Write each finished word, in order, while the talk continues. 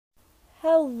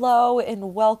Hello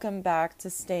and welcome back to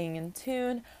Staying in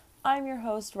Tune. I'm your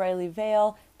host, Riley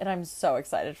Vale, and I'm so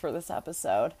excited for this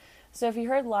episode. So if you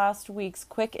heard last week's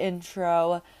quick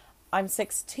intro, I'm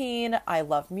 16, I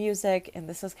love music, and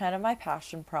this is kind of my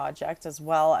passion project as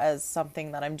well as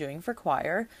something that I'm doing for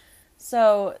choir.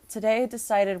 So today I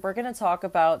decided we're going to talk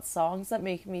about songs that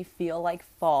make me feel like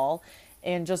fall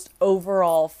and just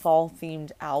overall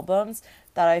fall-themed albums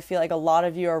that I feel like a lot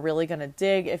of you are really going to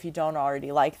dig if you don't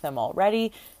already like them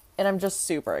already, and I'm just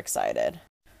super excited.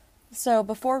 So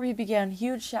before we begin,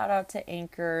 huge shout out to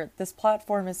Anchor. This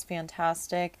platform is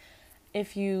fantastic.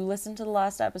 If you listened to the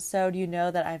last episode, you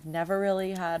know that I've never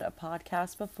really had a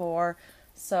podcast before,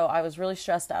 so I was really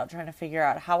stressed out trying to figure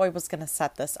out how I was going to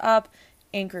set this up.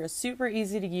 Anchor is super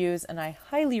easy to use, and I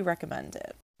highly recommend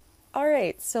it.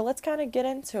 Alright, so let's kind of get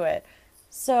into it.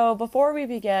 So before we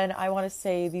begin, I want to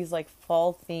say these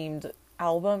fall-themed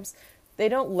albums, they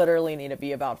don't literally need to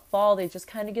be about fall. They just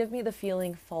kind of give me the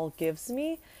feeling fall gives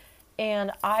me.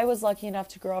 And I was lucky enough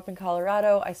to grow up in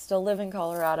Colorado. I still live in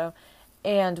Colorado.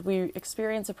 And we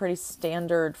experience a pretty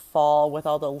standard fall with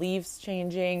all the leaves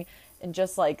changing and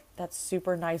just that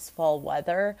super nice fall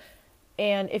weather.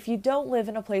 And if you don't live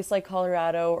in a place like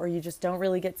Colorado or you just don't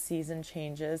really get season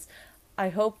changes, I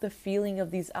hope the feeling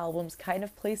of these albums kind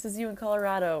of places you in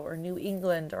Colorado or New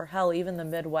England or hell, even the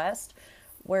Midwest,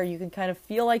 where you can kind of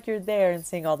feel like you're there and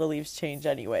seeing all the leaves change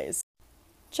anyways.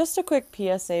 Just a quick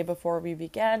PSA before we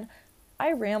begin.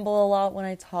 I ramble a lot when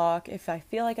I talk. If I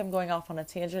feel like I'm going off on a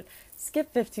tangent,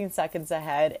 skip 15 seconds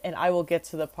ahead and I will get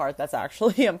to the part that's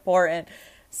actually important.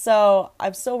 So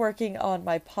I'm still working on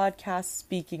my podcast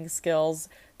speaking skills.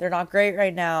 They're not great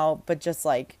right now, but just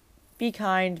be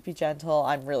kind, be gentle.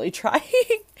 I'm really trying.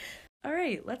 All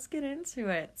right, let's get into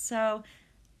it. So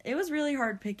it was really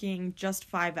hard picking just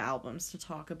 5 albums to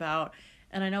talk about.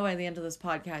 And I know by the end of this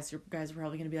podcast, you guys are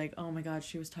probably going to be like, oh my God,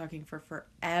 she was talking for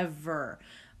forever.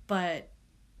 But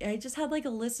I just had a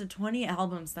list of 20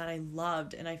 albums that I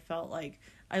loved and I felt like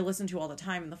I listened to all the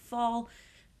time in the fall.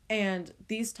 And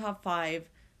these top 5,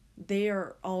 they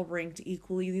are all ranked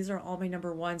equally. These are all my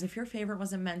number ones. If your favorite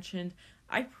wasn't mentioned,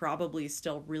 I probably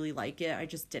still really like it. I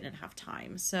just didn't have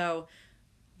time. So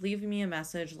leave me a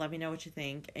message, let me know what you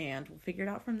think, and we'll figure it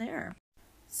out from there.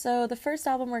 So the first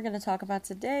album we're going to talk about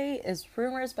today is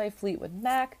Rumors by Fleetwood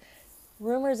Mac.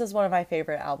 Rumors is one of my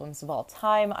favorite albums of all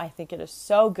time. I think it is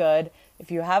so good. If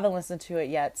you haven't listened to it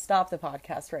yet, stop the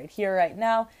podcast right here, right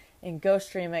now, and go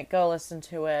stream it, go listen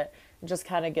to it, and just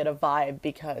kind of get a vibe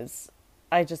because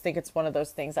I just think it's one of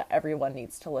those things that everyone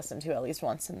needs to listen to at least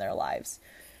once in their lives.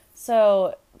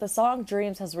 So the song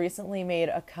Dreams has recently made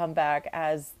a comeback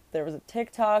as there was a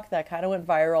TikTok that kind of went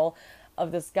viral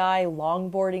of this guy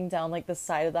longboarding down the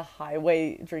side of the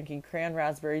highway, drinking cran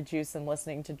raspberry juice and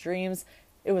listening to Dreams.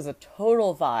 It was a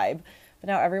total vibe. But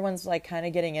now everyone's kind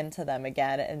of getting into them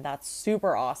again, and that's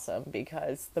super awesome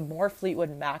because the more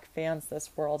Fleetwood Mac fans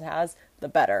this world has, the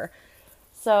better.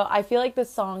 So I feel like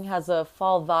this song has a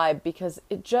fall vibe because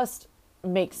it just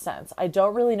makes sense. I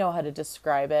don't really know how to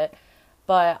describe it,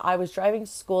 but I was driving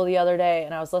to school the other day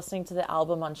and I was listening to the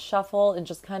album on shuffle and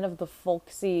just kind of the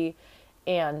folksy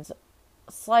and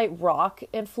slight rock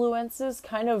influences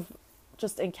kind of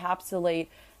just encapsulate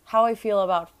how I feel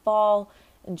about fall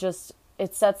and just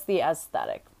it sets the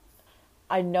aesthetic.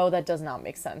 I know that does not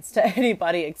make sense to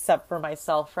anybody except for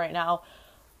myself right now,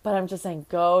 but I'm just saying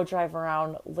go drive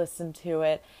around, listen to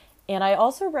it. And I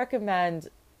also recommend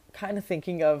kind of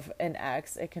thinking of an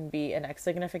ex. It can be an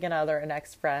ex-significant other, an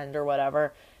ex-friend, or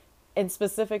whatever. And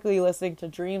specifically listening to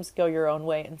Dreams Go Your Own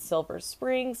Way in Silver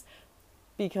Springs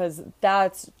because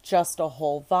that's just a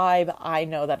whole vibe. I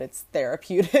know that it's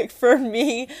therapeutic for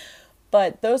me.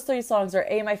 But those 3 songs are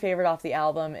A, my favorite off the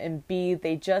album, and B,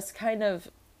 they just kind of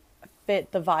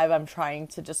fit the vibe I'm trying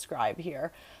to describe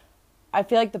here. I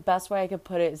feel like the best way I could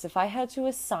put it is if I had to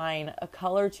assign a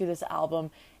color to this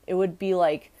album, it would be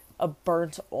a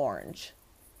burnt orange.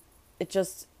 It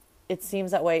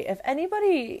seems that way. If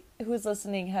anybody who's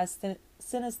listening has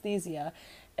synesthesia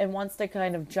and wants to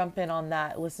kind of jump in on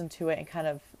that, listen to it and kind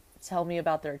of tell me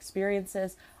about their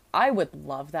experiences, I would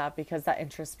love that because that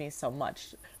interests me so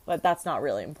much, but that's not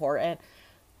really important.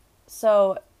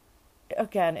 So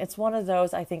again, it's one of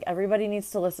those, I think everybody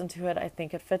needs to listen to it. I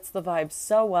think it fits the vibe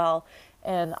so well,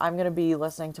 and I'm going to be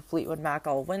listening to Fleetwood Mac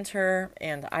all winter,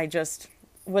 and I just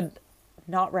would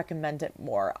not recommend it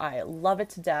more. I love it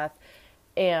to death,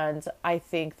 and I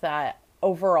think that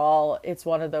overall it's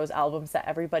one of those albums that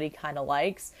everybody kind of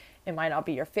likes. It might not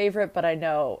be your favorite, but I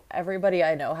know everybody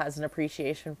I know has an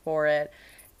appreciation for it,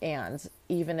 and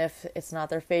even if it's not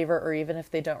their favorite or even if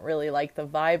they don't really like the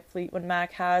vibe Fleetwood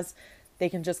Mac has, they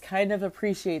can just kind of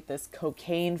appreciate this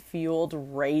cocaine-fueled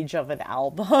rage of an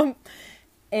album.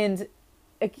 And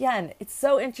again, it's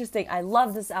so interesting. I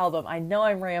love this album. I know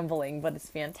I'm rambling, but it's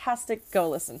fantastic. Go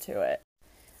listen to it.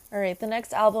 All right, the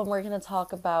next album we're going to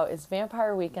talk about is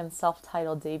Vampire Weekend's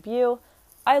self-titled debut.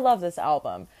 I love this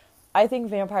album. I think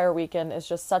Vampire Weekend is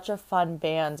just such a fun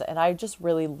band, and I just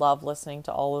really love listening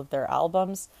to all of their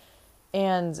albums.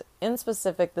 And in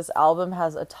specific, this album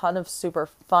has a ton of super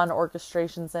fun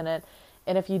orchestrations in it.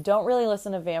 And if you don't really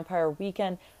listen to Vampire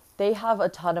Weekend, they have a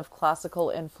ton of classical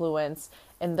influence,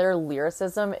 and their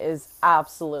lyricism is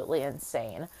absolutely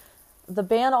insane. The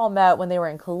band all met when they were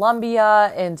in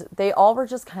Colombia, and they all were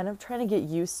just kind of trying to get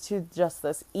used to just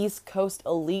this East Coast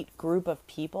elite group of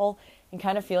people and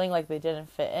kind of feeling like they didn't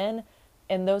fit in.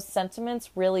 And those sentiments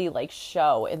really like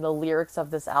show in the lyrics of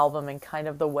this album and kind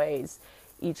of the ways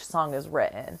each song is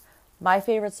written. My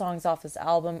favorite songs off this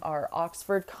album are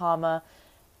Oxford,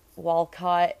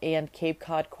 Walcott, and Cape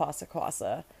Cod Kwassa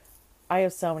Kwassa. I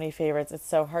have so many favorites. It's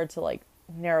so hard to like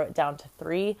narrow it down to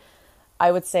 3.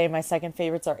 I would say my second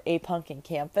favorites are A-Punk and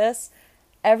Campus.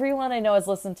 Everyone I know has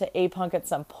listened to A-Punk at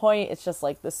some point. It's just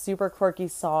like the super quirky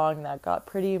song that got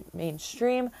pretty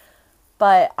mainstream.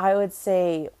 But I would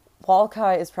say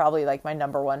Walcott is probably like my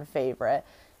number one favorite.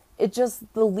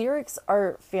 The lyrics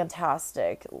are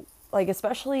fantastic. Like,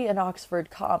 especially in Oxford,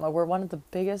 where one of the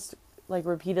biggest like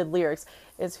repeated lyrics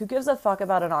is who gives a fuck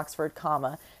about an Oxford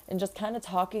comma, and just kind of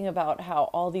talking about how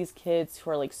all these kids who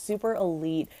are like super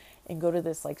elite and go to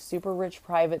this like super rich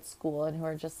private school and who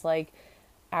are just like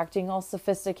acting all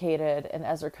sophisticated, and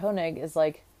Ezra Koenig is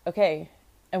like, okay,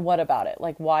 and what about it?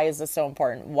 Like, why is this so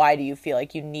important? Why do you feel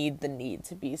like you need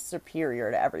to be superior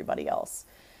to everybody else?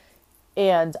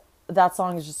 And that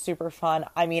song is just super fun.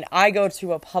 I mean, I go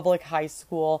to a public high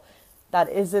school that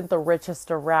isn't the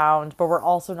richest around, but we're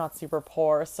also not super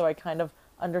poor, so I kind of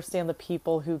understand the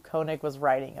people who Koenig was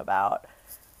writing about.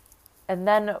 And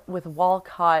then with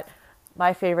Walcott,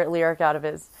 my favorite lyric out of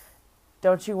it is,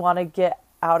 don't you want to get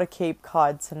out of Cape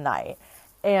Cod tonight?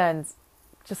 And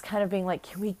just kind of being like,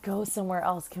 can we go somewhere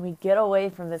else? Can we get away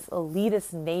from this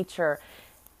elitist nature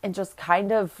and just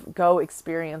kind of go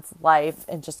experience life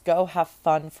and just go have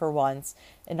fun for once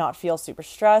and not feel super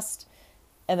stressed?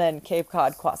 And then Cape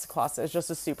Cod Kwassa Kwassa is just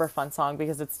a super fun song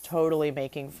because it's totally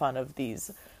making fun of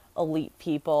these elite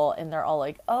people, and they're all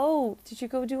like, oh, did you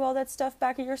go do all that stuff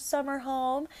back at your summer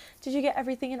home? Did you get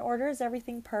everything in order? Is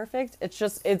everything perfect?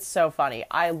 It's so funny.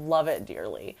 I love it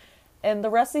dearly. And the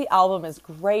rest of the album is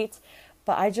great,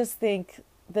 but I just think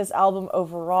this album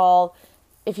overall,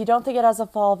 if you don't think it has a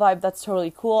fall vibe, that's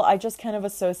totally cool. I just kind of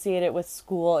associate it with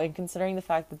school, and considering the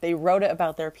fact that they wrote it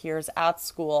about their peers at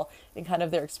school and kind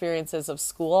of their experiences of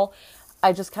school,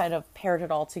 I just kind of paired it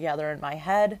all together in my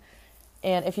head.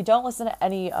 And if you don't listen to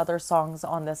any other songs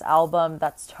on this album,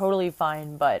 that's totally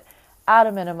fine, but at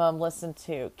a minimum, listen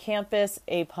to Campus,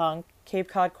 A-Punk, Cape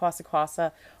Cod Kwassa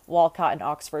Kwassa, Walcott, and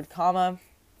Oxford,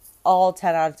 all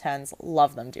 10 out of 10s.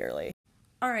 Love them dearly.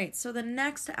 All right, so the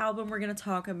next album we're going to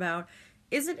talk about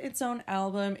isn't its own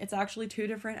album. It's actually 2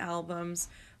 different albums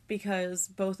because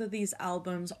both of these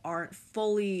albums aren't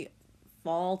fully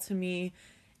fall to me,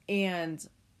 and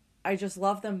I just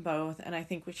love them both, and I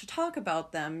think we should talk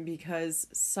about them because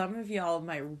some of y'all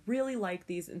might really like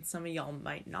these and some of y'all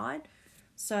might not.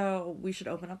 So we should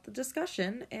open up the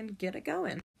discussion and get it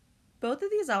going. Both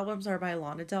of these albums are by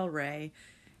Lana Del Rey,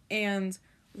 and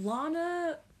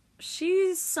Lana,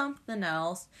 she's something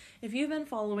else. If you've been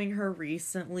following her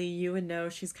recently, you would know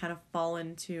she's kind of fallen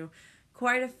into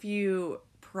quite a few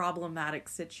problematic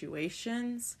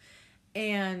situations,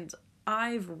 and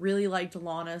I've really liked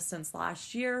Lana since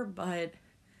last year, but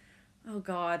oh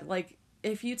god, like,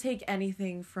 if you take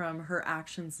anything from her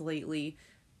actions lately,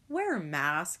 wear a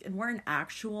mask, and wear an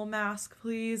actual mask,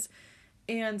 please,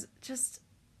 and just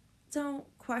don't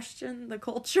question the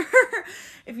culture.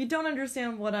 If you don't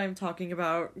understand what I'm talking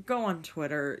about, go on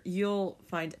Twitter. You'll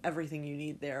find everything you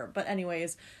need there. But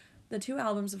anyways, the 2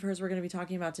 albums of hers we're going to be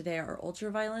talking about today are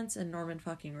Ultraviolence and Norman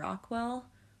fucking Rockwell.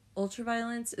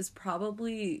 Ultraviolence is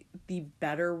probably the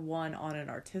better one on an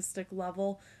artistic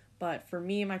level, but for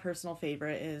me, my personal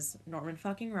favorite is Norman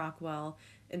fucking Rockwell,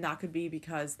 and that could be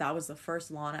because that was the first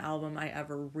Lana album I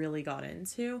ever really got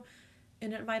into,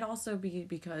 and it might also be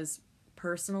because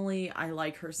personally I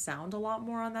like her sound a lot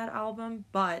more on that album.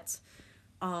 But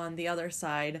on the other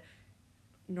side,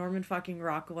 Norman fucking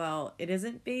Rockwell, it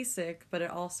isn't basic, but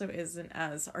it also isn't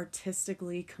as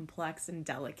artistically complex and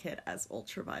delicate as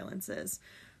Ultraviolence is.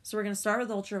 So we're going to start with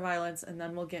Ultraviolence, and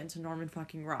then we'll get into Norman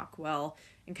fucking Rockwell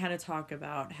and kind of talk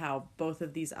about how both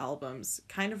of these albums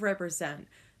kind of represent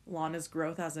Lana's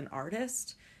growth as an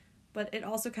artist. but it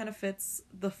also kind of fits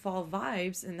the fall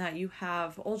vibes in that you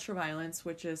have Ultraviolence,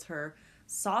 which is her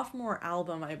sophomore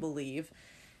album, I believe,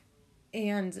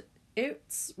 and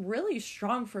it's really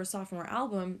strong for a sophomore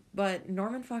album, but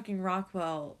Norman fucking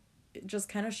Rockwell just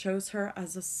kind of shows her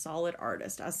as a solid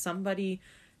artist, as somebody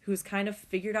who's kind of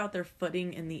figured out their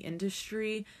footing in the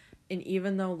industry. And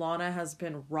even though Lana has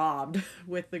been robbed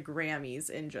with the Grammys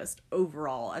and just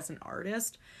overall as an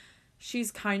artist,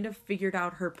 she's kind of figured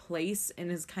out her place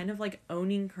and is kind of like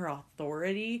owning her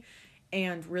authority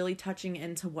and really touching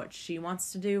into what she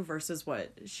wants to do versus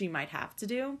what she might have to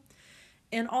do.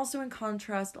 And also in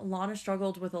contrast, Lana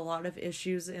struggled with a lot of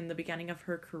issues in the beginning of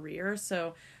her career,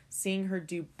 so seeing her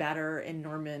do better in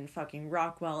Norman fucking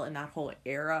Rockwell and that whole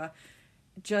era,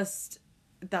 just,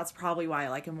 that's probably why I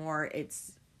like it more.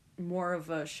 It's more of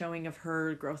a showing of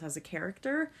her growth as a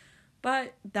character,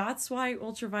 but that's why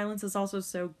Ultraviolence is also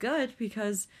so good,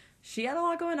 because she had a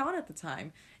lot going on at the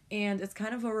time, and it's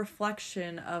kind of a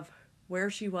reflection of where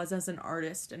she was as an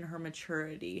artist and her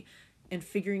maturity and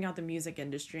figuring out the music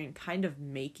industry and kind of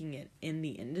making it in the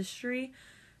industry.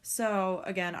 So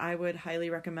again, I would highly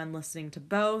recommend listening to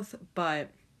both, but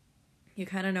you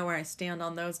kind of know where I stand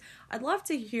on those. I'd love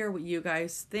to hear what you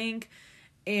guys think.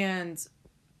 And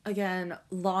again,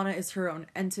 Lana is her own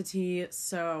entity,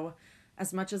 so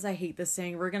as much as I hate this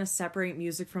saying, we're going to separate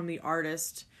music from the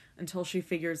artist until she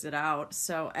figures it out.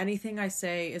 So anything I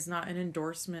say is not an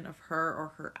endorsement of her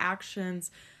or her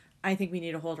actions. I think we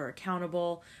need to hold her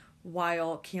accountable.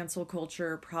 While cancel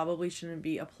culture probably shouldn't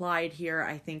be applied here,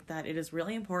 I think that it is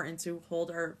really important to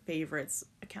hold our favorites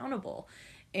accountable.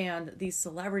 And these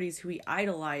celebrities who we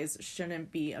idolize shouldn't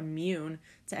be immune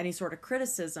to any sort of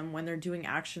criticism when they're doing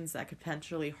actions that could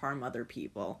potentially harm other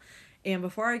people. And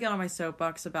before I get on my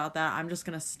soapbox about that, I'm just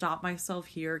going to stop myself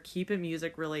here, keep it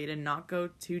music related, not go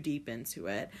too deep into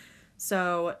it.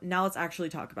 So now let's actually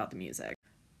talk about the music.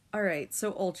 Alright,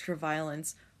 so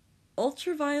Ultraviolence.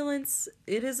 Ultraviolence,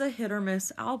 it is a hit or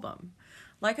miss album.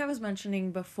 Like I was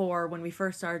mentioning before when we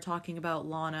first started talking about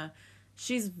Lana,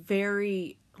 she's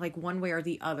very, like, one way or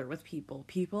the other with people.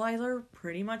 People either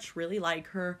pretty much really like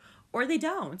her or they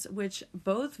don't, which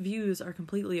both views are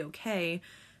completely okay,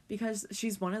 because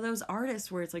she's one of those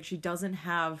artists where it's like she doesn't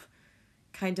have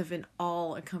kind of an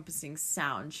all-encompassing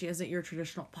sound. She isn't your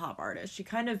traditional pop artist.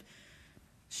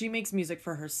 She makes music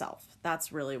for herself.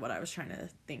 That's really what I was trying to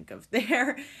think of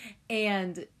there.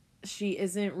 And she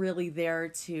isn't really there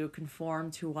to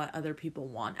conform to what other people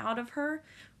want out of her,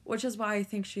 which is why I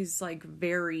think she's like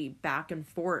very back and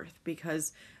forth,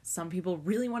 because some people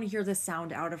really want to hear this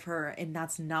sound out of her and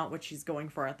that's not what she's going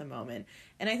for at the moment.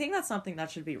 And I think that's something that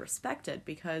should be respected,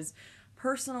 because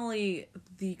personally,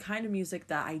 the kind of music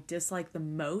that I dislike the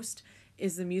most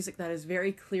is the music that is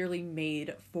very clearly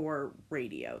made for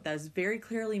radio, that is very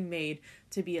clearly made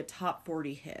to be a top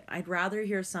 40 hit. I'd rather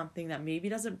hear something that maybe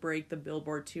doesn't break the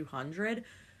Billboard 200,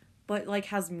 but like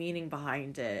has meaning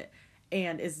behind it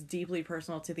and is deeply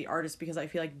personal to the artist, because I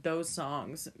feel like those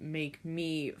songs make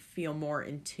me feel more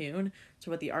in tune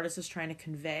to what the artist is trying to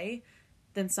convey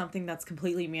than something that's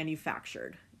completely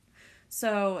manufactured.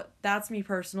 So that's me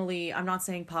personally. I'm not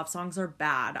saying pop songs are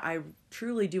bad. I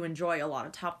truly do enjoy a lot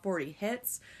of top 40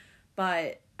 hits,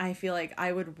 but I feel like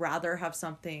I would rather have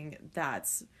something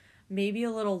that's maybe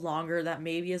a little longer, that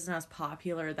maybe isn't as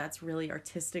popular, that's really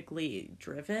artistically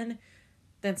driven,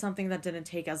 than something that didn't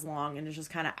take as long and is just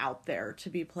kind of out there to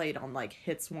be played on like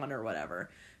Hits 1 or whatever.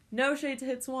 No shade to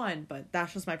Hits 1, but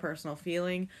that's just my personal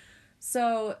feeling.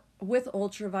 So with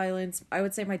Ultraviolence, I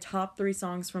would say my top 3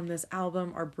 songs from this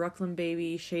album are Brooklyn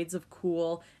Baby, Shades of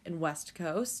Cool, and West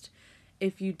Coast.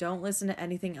 If you don't listen to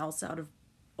anything else out of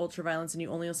Ultraviolence and you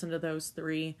only listen to those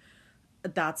 3,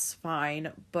 that's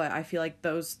fine, but I feel like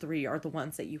those 3 are the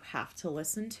ones that you have to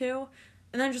listen to,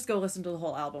 and then just go listen to the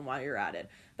whole album while you're at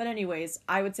it. But anyways,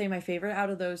 I would say my favorite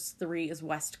out of those 3 is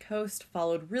West Coast,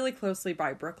 followed really closely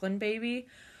by Brooklyn Baby.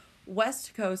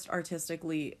 West Coast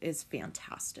artistically is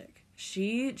fantastic.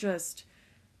 She just,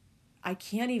 I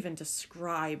can't even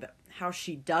describe how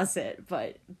she does it,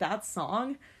 but that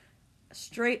song,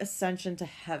 straight ascension to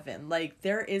heaven. Like,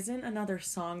 there isn't another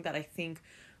song that I think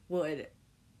would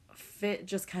fit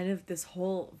just kind of this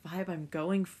whole vibe I'm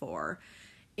going for.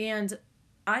 And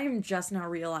I'm just now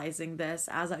realizing this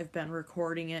as I've been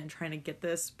recording it and trying to get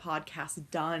this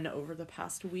podcast done over the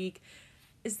past week,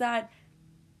 is that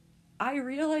I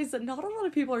realize that not a lot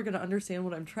of people are going to understand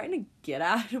what I'm trying to get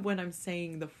at when I'm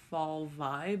saying the fall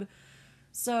vibe.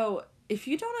 So if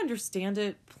you don't understand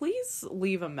it, please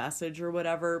leave a message or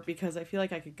whatever, because I feel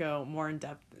like I could go more in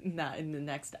depth in that in the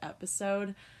next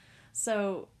episode.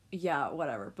 So Yeah,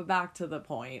 whatever. But back to the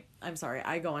point. I'm sorry,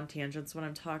 I go on tangents when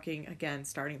I'm talking. Again,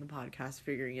 starting the podcast,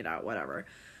 figuring it out, whatever.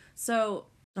 So,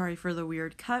 sorry for the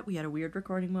weird cut. We had a weird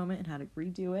recording moment and had to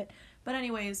redo it. But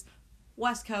anyways,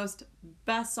 West Coast,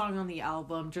 best song on the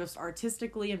album, just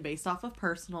artistically and based off of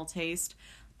personal taste.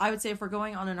 I would say if we're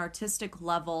going on an artistic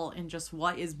level and just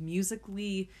what is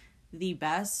musically the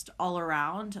best all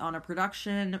around on a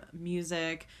production,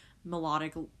 music,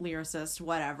 melodic, lyricist,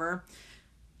 whatever,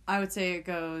 I would say it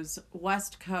goes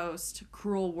West Coast,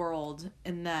 Cruel World,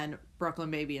 and then Brooklyn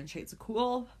Baby and Shades of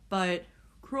Cool. But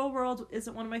Cruel World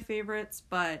isn't one of my favorites,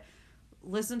 but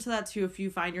listen to that too if you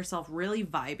find yourself really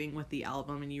vibing with the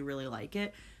album and you really like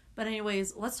it. But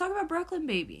anyways, let's talk about Brooklyn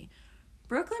Baby.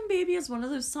 Brooklyn Baby is one of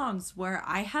those songs where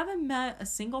I haven't met a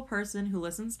single person who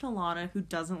listens to Lana who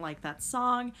doesn't like that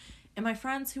song. And my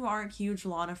friends who aren't huge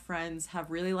Lana friends have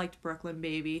really liked Brooklyn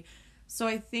Baby. So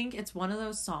I think it's one of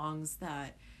those songs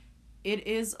that it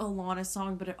is a Lana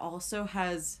song, but it also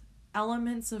has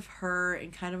elements of her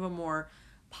in kind of a more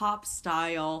pop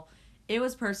style. It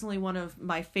was personally one of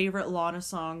my favorite Lana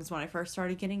songs when I first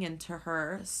started getting into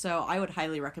her, so I would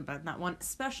highly recommend that one,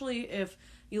 especially if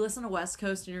you listen to West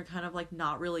Coast and you're kind of like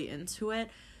not really into it.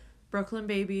 Brooklyn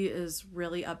Baby is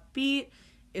really upbeat,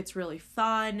 it's really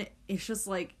fun, it's just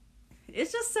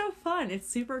so fun, it's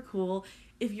super cool.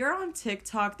 If you're on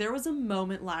TikTok, there was a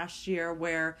moment last year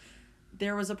where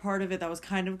there was a part of it that was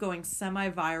kind of going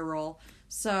semi-viral,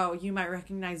 so you might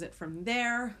recognize it from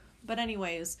there. But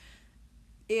anyways,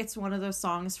 it's one of those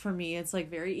songs for me. It's like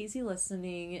very easy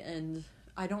listening, and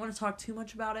I don't want to talk too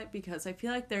much about it because I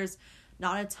feel like there's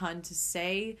not a ton to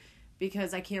say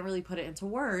because I can't really put it into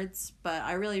words, but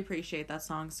I really appreciate that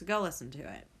song, so go listen to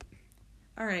it.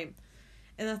 Alright,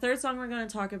 and the third song we're going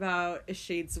to talk about is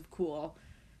Shades of Cool.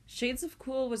 Shades of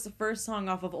Cool was the first song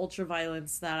off of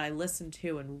Ultraviolence that I listened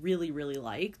to and really, really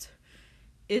liked.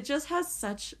 It just has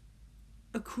such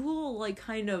a cool, like,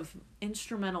 kind of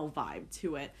instrumental vibe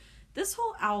to it. This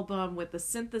whole album with the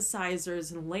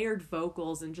synthesizers and layered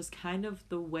vocals and just kind of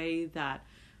the way that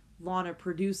Lana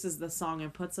produces the song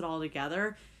and puts it all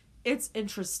together, it's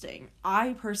interesting.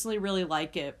 I personally really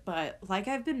like it, but like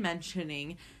I've been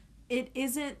mentioning, it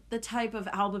isn't the type of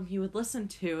album you would listen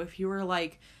to if you were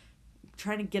like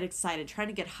trying to get excited, trying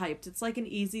to get hyped. It's like an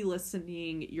easy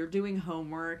listening, you're doing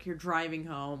homework, you're driving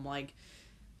home, like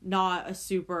not a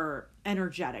super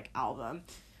energetic album.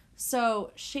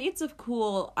 So, Shades of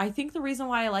Cool, I think the reason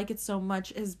why I like it so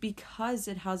much is because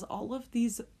it has all of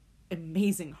these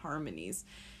amazing harmonies.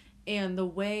 And the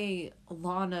way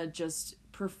Lana just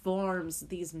performs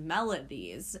these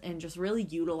melodies and just really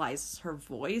utilizes her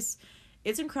voice,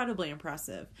 it's incredibly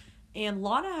impressive. And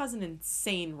Lana has an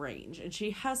insane range, and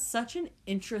she has such an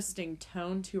interesting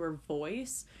tone to her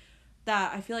voice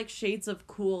that I feel like Shades of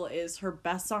Cool is her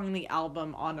best song on the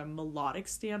album on a melodic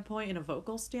standpoint and a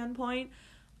vocal standpoint.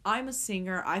 I'm a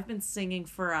singer. I've been singing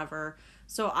forever.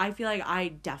 So I feel like I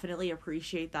definitely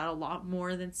appreciate that a lot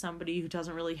more than somebody who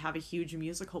doesn't really have a huge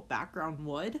musical background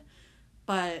would.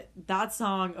 But that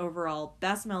song overall,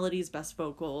 best melodies, best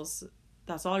vocals.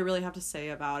 That's all I really have to say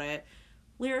about it.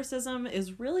 Lyricism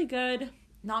is really good.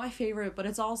 Not my favorite, but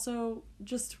it's also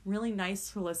just really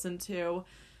nice to listen to.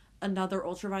 Another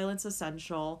Ultraviolence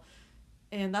essential.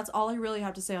 And that's all I really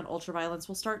have to say on Ultraviolence.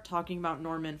 We'll start talking about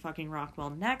Norman fucking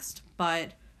Rockwell next,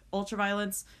 but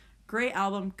Ultraviolence, great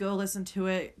album. Go listen to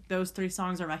it. Those 3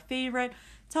 songs are my favorite.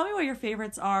 Tell me what your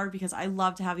favorites are because I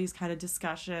love to have these kind of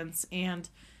discussions, and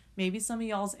maybe some of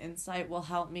y'all's insight will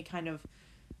help me kind of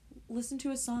listen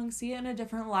to a song, see it in a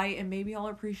different light, and maybe I'll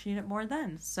appreciate it more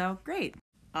then. So, great.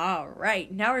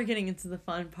 Alright, now we're getting into the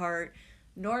fun part.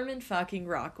 Norman fucking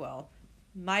Rockwell.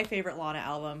 My favorite Lana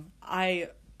album. I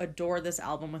adore this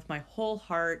album with my whole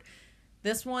heart.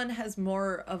 This one has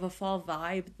more of a fall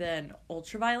vibe than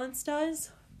Ultraviolence does,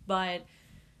 but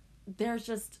there's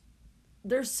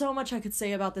so much I could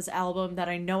say about this album that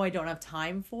I know I don't have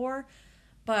time for,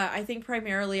 but I think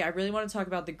primarily I really want to talk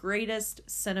about The Greatest,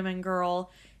 Cinnamon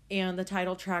Girl, and the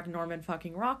title track Norman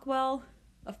fucking Rockwell.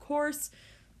 Of course,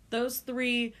 those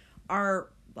 3 are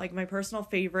like my personal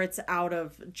favorites out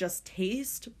of just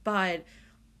taste, but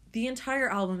the entire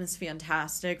album is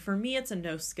fantastic. For me, it's a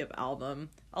no-skip album.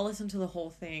 I'll listen to the whole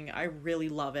thing. I really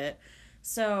love it.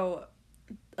 So,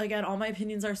 again, all my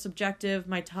opinions are subjective.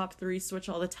 My top 3 switch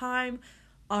all the time.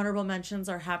 Honorable mentions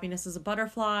are Happiness is a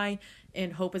Butterfly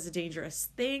and Hope is a Dangerous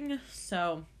Thing.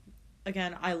 So,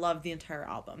 again, I love the entire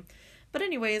album. But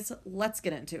anyways, let's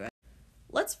get into it.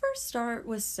 Let's first start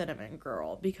with Cinnamon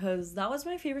Girl, because that was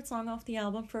my favorite song off the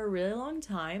album for a really long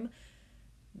time.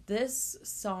 This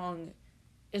song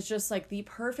is just like the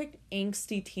perfect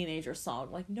angsty teenager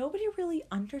song. Like, nobody really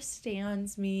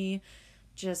understands me.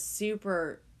 Just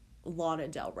super Lana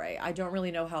Del Rey. I don't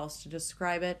really know how else to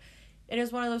describe it. It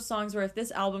is one of those songs where if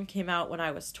this album came out when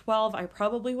I was 12, I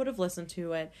probably would have listened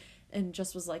to it and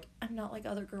just was like, I'm not like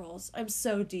other girls. I'm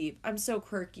so deep. I'm so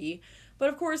quirky. But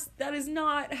of course, that is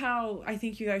not how I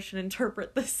think you guys should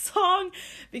interpret this song,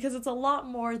 because it's a lot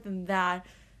more than that.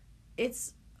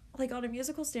 It's like, on a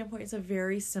musical standpoint, it's a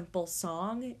very simple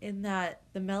song in that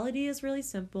the melody is really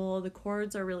simple, the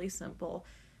chords are really simple,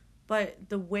 but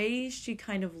the way she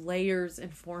kind of layers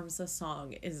and forms the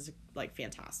song is like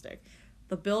fantastic.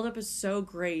 The buildup is so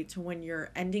great to when you're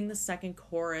ending the second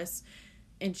chorus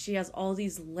and she has all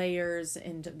these layers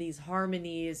and these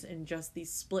harmonies and just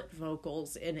these split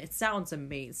vocals, and it sounds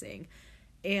amazing.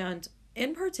 And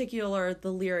in particular,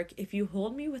 the lyric, "If you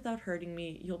hold me without hurting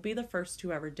me, you'll be the first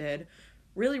who ever did,"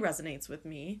 really resonates with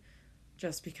me,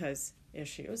 just because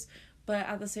issues. But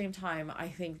at the same time, I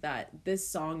think that this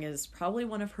song is probably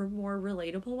one of her more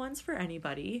relatable ones for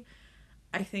anybody.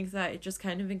 I think that it just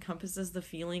kind of encompasses the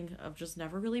feeling of just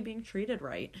never really being treated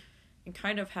right and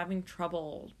kind of having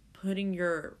trouble putting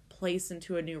your place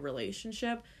into a new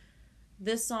relationship.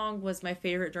 This song was my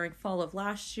favorite during fall of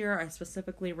last year. I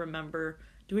specifically remember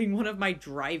doing one of my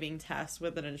driving tests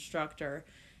with an instructor,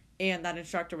 and that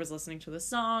instructor was listening to the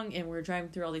song, and we were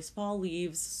driving through all these fall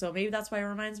leaves, so maybe that's why it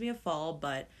reminds me of fall,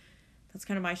 but that's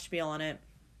kind of my spiel on it.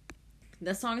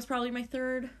 This song is probably my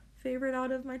third favorite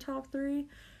out of my top three,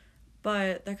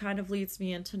 but that kind of leads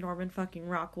me into Norman fucking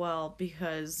Rockwell,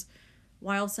 because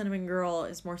while Cinnamon Girl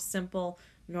is more simple,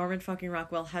 Norman fucking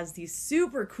Rockwell has these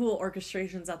super cool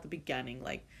orchestrations at the beginning.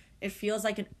 Like, it feels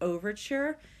like an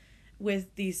overture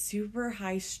with these super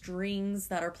high strings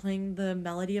that are playing the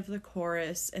melody of the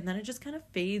chorus, and then it just kind of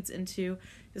fades into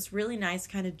this really nice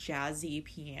kind of jazzy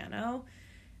piano.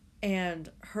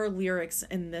 And her lyrics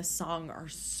in this song are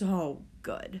so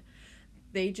good.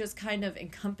 They just kind of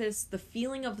encompass the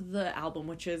feeling of the album,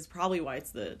 which is probably why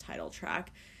it's the title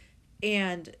track.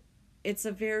 And it's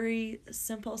a very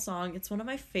simple song. It's one of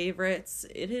my favorites.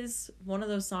 It is one of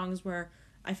those songs where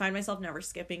I find myself never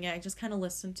skipping it. I just kind of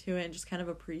listen to it and just kind of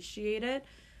appreciate it,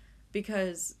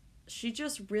 because she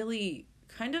just really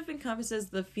kind of encompasses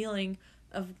the feeling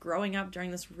of growing up during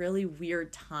this really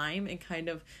weird time and kind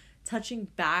of touching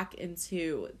back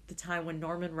into the time when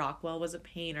Norman Rockwell was a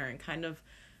painter, and kind of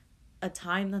a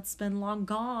time that's been long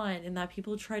gone and that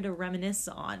people try to reminisce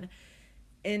on.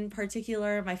 In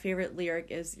particular, my favorite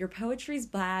lyric is, "Your poetry's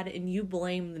bad and you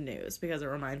blame the news," because it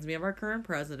reminds me of our current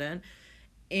president.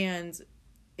 And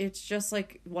it's just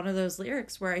like one of those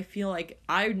lyrics where I feel like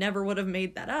I never would have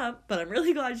made that up, but I'm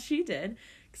really glad she did,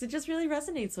 because it just really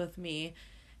resonates with me.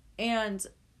 And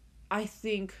I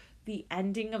think the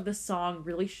ending of the song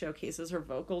really showcases her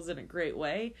vocals in a great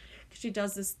way, because she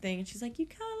does this thing and she's like, "You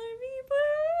color me blue."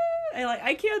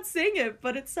 I can't sing it,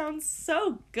 but it sounds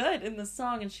so good in the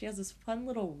song, and she has this fun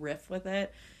little riff with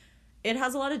it. It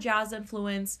has a lot of jazz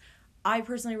influence. I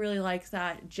personally really like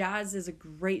that. Jazz is a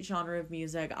great genre of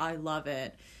music. I love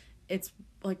it. It's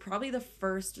like probably the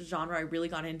first genre I really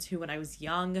got into when I was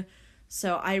young,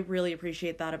 so I really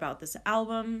appreciate that about this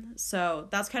album. So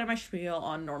that's kind of my spiel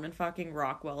on Norman fucking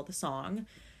Rockwell, the song.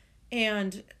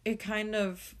 And it kind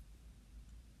of,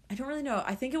 I don't really know.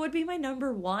 I think it would be my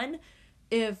number one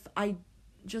if I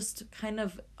just kind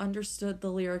of understood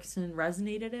the lyrics and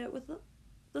resonated it with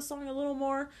the song a little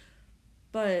more.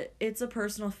 But it's a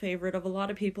personal favorite of a lot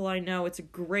of people I know. It's a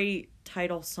great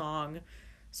title song,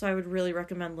 so I would really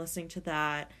recommend listening to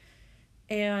that.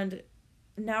 And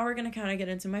now we're going to kind of get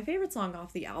into my favorite song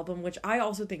off the album, which I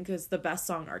also think is the best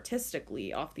song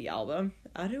artistically off the album.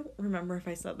 I don't remember if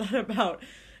I said that about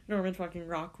Norman fucking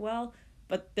Rockwell,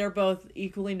 but they're both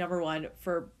equally number one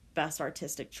for best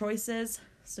artistic choices.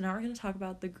 So now we're going to talk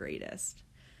about The Greatest.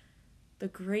 The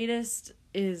Greatest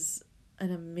is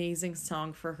an amazing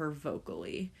song for her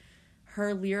vocally.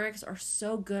 Her lyrics are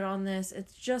so good on this.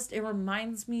 It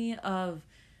reminds me of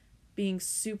being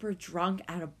super drunk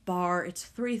at a bar. It's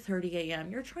 3:30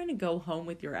 a.m. You're trying to go home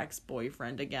with your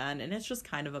ex-boyfriend again, and it's just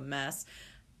kind of a mess.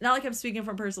 Not like I'm speaking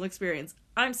from personal experience.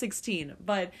 I'm 16,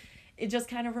 but it just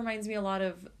kind of reminds me a lot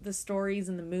of the stories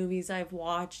and the movies I've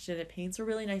watched, and it paints a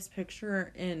really nice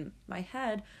picture in my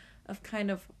head of kind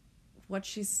of what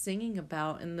she's singing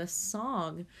about in this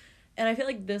song. And I feel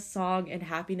like this song and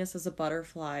Happiness as a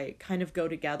Butterfly kind of go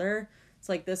together. It's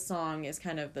like this song is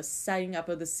kind of the setting up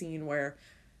of the scene where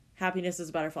Happiness as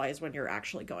a Butterfly is when you're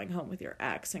actually going home with your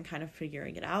ex and kind of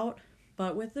figuring it out.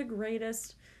 But with The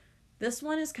Greatest, this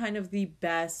one is kind of the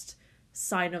best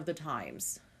Sign of the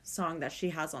Times song that she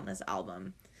has on this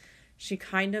album. She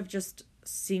kind of just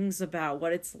sings about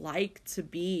what it's like to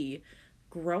be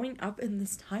growing up in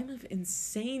this time of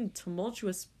insane,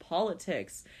 tumultuous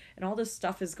politics, and all this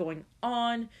stuff is going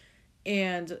on.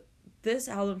 And this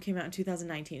album came out in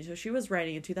 2019, so she was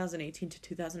writing in 2018 to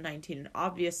 2019, and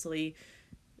obviously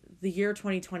the year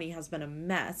 2020 has been a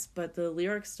mess, but the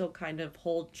lyrics still kind of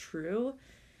hold true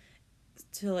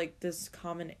to like this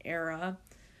common era.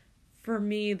 For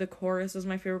me, the chorus is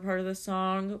my favorite part of the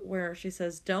song, where she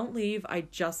says, "Don't leave, I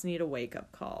just need a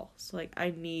wake-up call." So, like,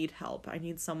 I need help. I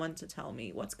need someone to tell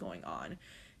me what's going on,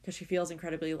 because she feels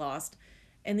incredibly lost.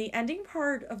 And the ending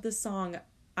part of the song,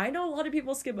 I know a lot of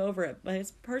people skip over it, but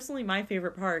it's personally my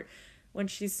favorite part, when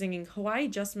she's singing, "Hawaii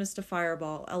just missed a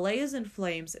fireball. LA is in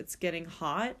flames. It's getting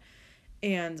hot."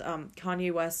 And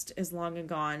Kanye West is long and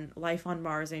gone. Life on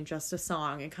Mars ain't just a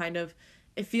song. And kind of,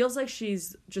 it feels like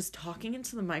she's just talking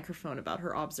into the microphone about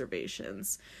her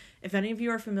observations. If any of you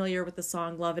are familiar with the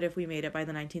song Love It If We Made It by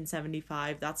the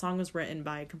 1975, that song was written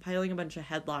by compiling a bunch of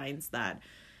headlines that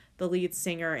the lead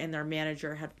singer and their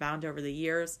manager had found over the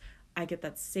years. I get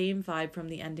that same vibe from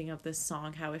the ending of this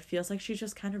song, how it feels like she's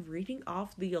just kind of reading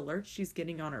off the alerts she's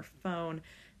getting on her phone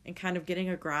and kind of getting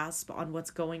a grasp on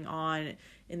what's going on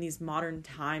in these modern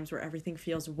times where everything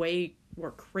feels way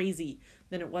more crazy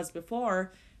than it was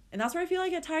before. And that's where I feel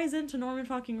like it ties into Norman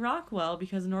fucking Rockwell,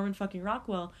 because Norman fucking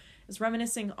Rockwell is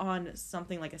reminiscing on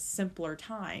something like a simpler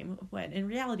time, when in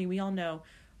reality we all know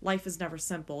life is never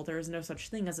simple. There is no such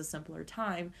thing as a simpler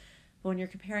time. But when you're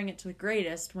comparing it to the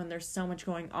greatest, when there's so much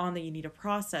going on that you need to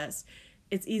process,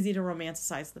 it's easy to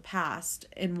romanticize the past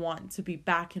and want to be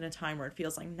back in a time where it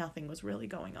feels like nothing was really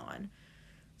going on.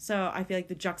 So I feel like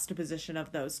the juxtaposition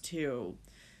of those two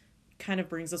kind of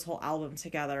brings this whole album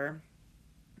together.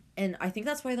 And I think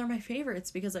that's why they're my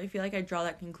favorites, because I feel like I draw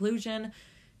that conclusion.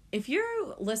 If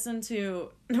you listen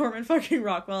to Norman fucking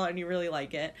Rockwell and you really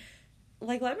like it,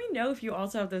 like, let me know if you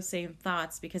also have those same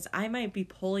thoughts, because I might be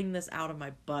pulling this out of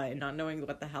my butt and not knowing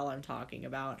what the hell I'm talking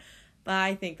about. But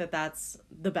I think that that's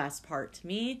the best part to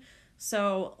me.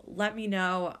 So let me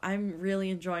know. I'm really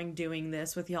enjoying doing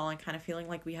this with y'all and kind of feeling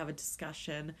like we have a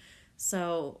discussion.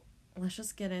 So let's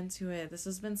just get into it. This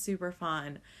has been super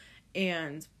fun.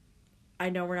 And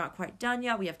I know we're not quite done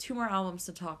yet. We have 2 more albums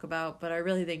to talk about. But I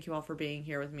really thank you all for being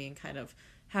here with me and kind of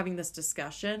having this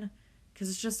discussion, because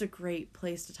it's just a great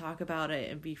place to talk about it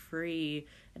and be free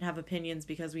and have opinions,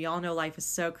 because we all know life is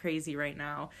so crazy right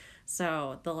now.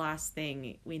 So the last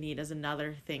thing we need is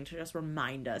another thing to just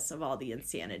remind us of all the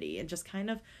insanity and just kind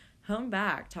of hone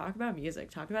back, talk about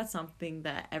music, talk about something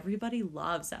that everybody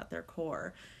loves at their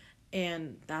core.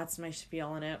 And that's my spiel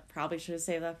on it. Probably should have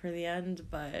saved that for the end,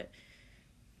 but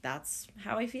that's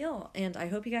how I feel. And I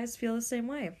hope you guys feel the same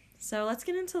way. So let's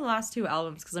get into the last 2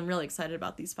 albums, because I'm really excited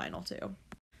about these final 2.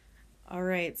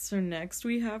 Alright, so next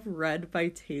we have Red by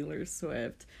Taylor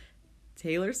Swift.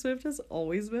 Taylor Swift has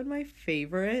always been my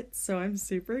favorite, so I'm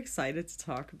super excited to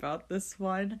talk about this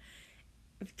one.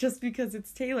 Just because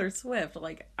it's Taylor Swift.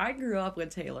 Like, I grew up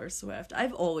with Taylor Swift.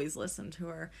 I've always listened to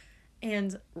her.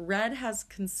 And Red has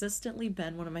consistently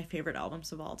been one of my favorite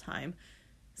albums of all time.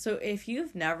 So if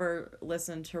you've never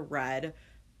listened to Red,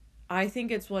 I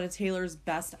think it's one of Taylor's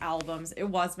best albums. It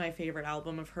was my favorite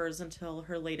album of hers until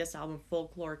her latest album,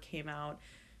 Folklore, came out.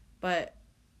 But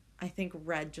I think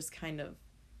Red just kind of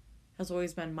has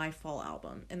always been my fall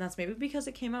album. And that's maybe because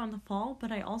it came out in the fall,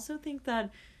 but I also think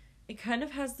that it kind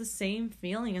of has the same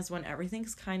feeling as when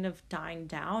everything's kind of dying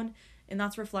down, and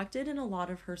that's reflected in a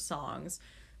lot of her songs.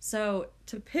 So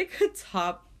to pick a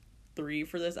top 3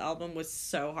 for this album was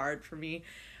so hard for me.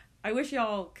 I wish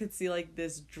y'all could see like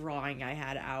this drawing I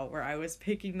had out where I was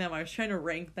picking them. I was trying to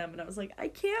rank them and I was like, I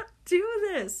can't do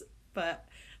this. But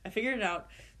I figured it out.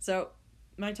 So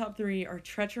my top 3 are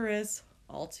Treacherous,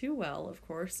 All Too Well, of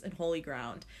course, and Holy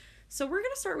Ground. So we're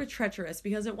going to start with Treacherous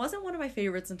because it wasn't one of my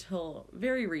favorites until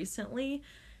very recently.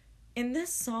 In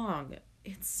this song,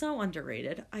 it's so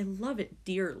underrated. I love it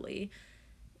dearly.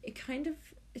 It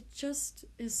just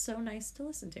is so nice to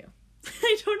listen to.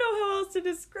 I don't know how else to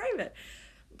describe it.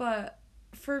 But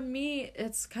for me,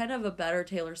 it's kind of a better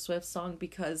Taylor Swift song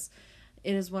because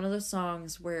it is one of those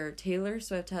songs where Taylor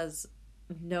Swift has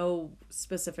no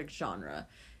specific genre.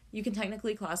 You can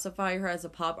technically classify her as a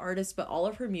pop artist, but all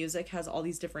of her music has all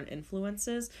these different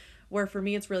influences, where for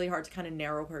me it's really hard to kind of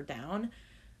narrow her down.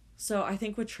 So I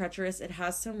think with Treacherous, it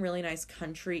has some really nice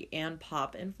country and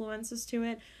pop influences to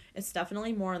it. It's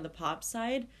definitely more on the pop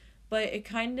side, but it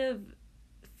kind of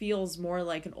feels more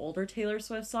like an older Taylor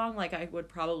Swift song. Like I would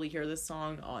probably hear this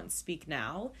song on Speak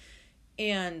Now.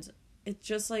 And it's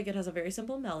just like it has a very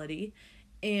simple melody.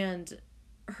 And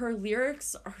her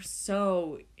lyrics are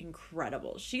so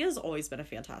incredible. She has always been a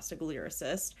fantastic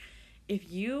lyricist. if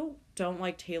you don't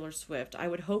like Taylor Swift, I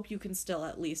would hope you can still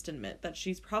at least admit that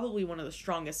she's probably one of the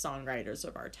strongest songwriters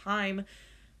of our time.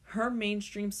 Her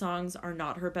mainstream songs are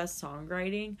not her best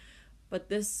songwriting, but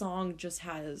this song just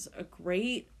has a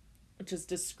great just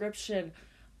description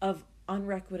of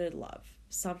unrequited love.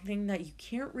 Something that you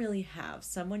can't really have,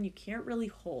 someone you can't really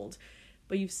hold,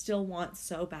 but you still want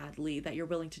so badly that you're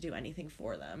willing to do anything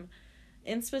for them.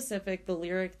 In specific, the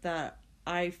lyric that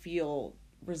I feel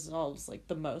resolves like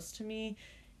the most to me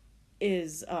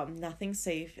is nothing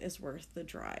safe is worth the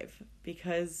drive,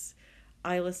 because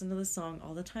I listen to this song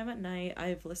all the time at night.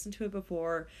 I've listened to it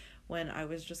before when I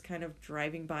was just kind of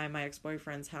driving by my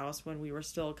ex-boyfriend's house when we were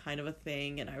still kind of a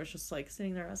thing, and I was just like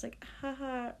sitting there. I was like,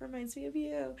 haha, it reminds me of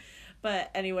you. But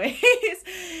anyways,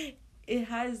 it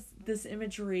has this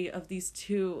imagery of these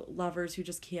two lovers who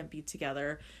just can't be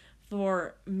together.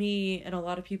 For me and a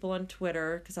lot of people on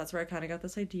Twitter, because that's where I kind of got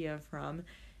this idea from,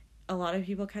 a lot of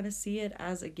people kind of see it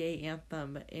as a gay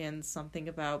anthem and something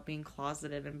about being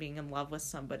closeted and being in love with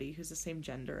somebody who's the same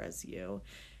gender as you,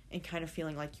 and kind of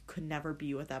feeling like you could never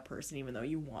be with that person even though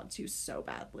you want to so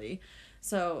badly.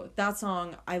 So that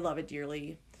song, I love it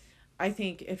dearly. I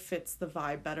think it fits the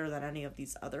vibe better than any of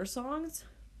these other songs.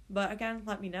 But again,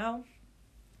 let me know.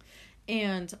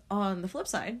 And on the flip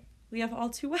side, we have All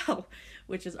Too Well,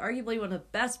 which is arguably one of the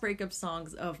best breakup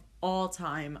songs of all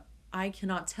time. I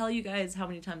cannot tell you guys how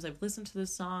many times I've listened to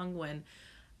this song when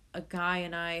a guy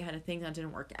and I had a thing that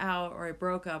didn't work out, or I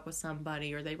broke up with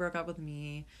somebody, or they broke up with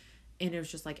me, and it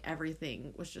was just like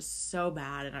everything was just so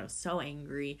bad, and I was so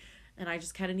angry, and I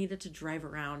just kind of needed to drive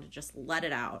around and just let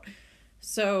it out.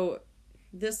 So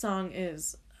this song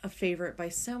is a favorite by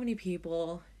so many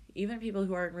people. Even people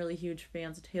who aren't really huge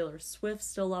fans of Taylor Swift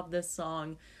still love this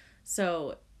song.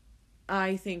 So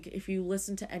I think if you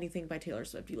listen to anything by Taylor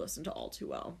Swift, you listen to All Too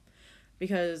Well.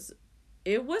 Because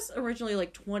it was originally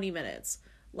like 20 minutes.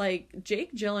 Like,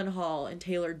 Jake Gyllenhaal and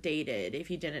Taylor dated, if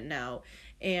you didn't know.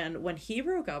 And when he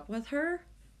broke up with her,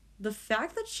 the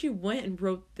fact that she went and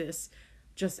wrote this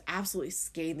just absolutely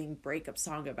scathing breakup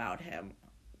song about him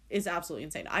is absolutely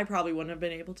insane. I probably wouldn't have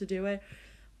been able to do it.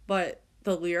 But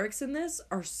the lyrics in this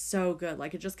are so good.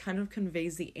 Like, it just kind of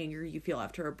conveys the anger you feel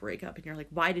after a breakup. And you're like,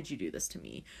 why did you do this to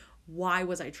me? Why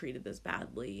was I treated this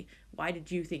badly? Why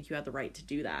did you think you had the right to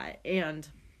do that? And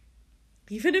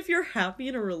even if you're happy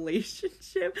in a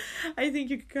relationship, I think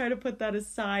you can kind of put that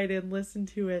aside and listen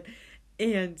to it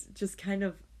and just kind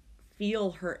of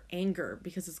feel her anger,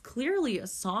 because it's clearly a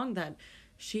song that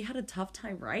she had a tough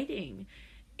time writing.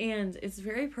 And it's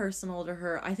very personal to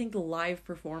her. I think the live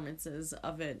performances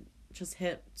of it just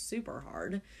hit super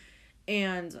hard.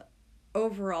 And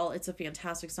overall, it's a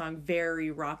fantastic song, very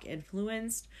rock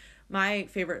influenced. My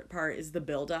favorite part is the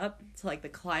build up to like the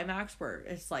climax, where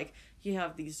it's like you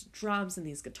have these drums and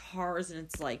these guitars and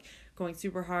it's like going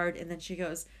super hard, and then she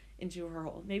goes into her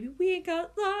whole maybe we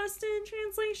got lost in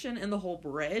translation and the whole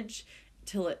bridge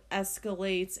till it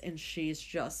escalates and she's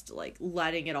just like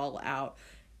letting it all out.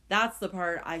 That's the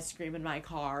part I scream in my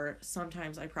car.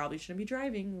 Sometimes I probably shouldn't be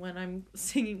driving when I'm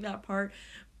singing that part,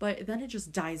 but then it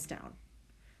just dies down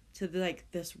to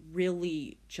like this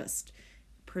really just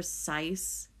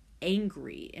precise,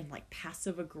 angry, and like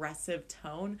passive aggressive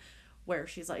tone, where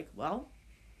she's like, well,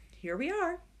 here we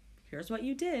are, here's what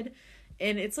you did.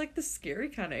 And it's like the scary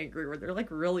kind of angry where they're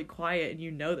like really quiet and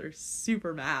you know they're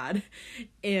super mad,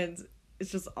 and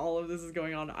it's just all of this is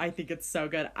going on. I think it's so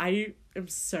good. I am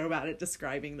so bad at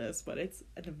describing this, but it's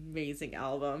an amazing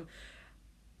album.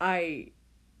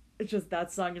 Just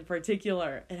that song in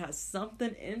particular, it has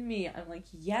something in me. I'm like,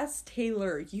 yes,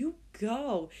 Taylor, you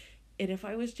go. And if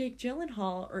I was Jake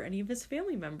Gyllenhaal or any of his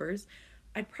family members,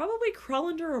 I'd probably crawl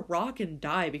under a rock and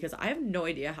die, because I have no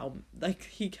idea how, like,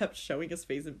 he kept showing his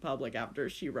face in public after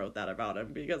she wrote that about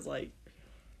him, because, like,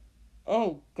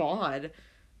 oh, God.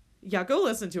 Yeah, go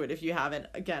listen to it if you haven't.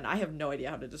 Again, I have no idea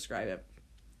how to describe it.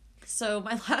 So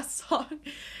my last song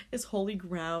is Holy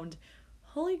Ground.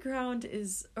 Holy Ground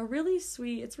is a really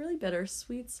sweet, it's really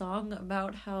bittersweet song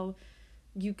about how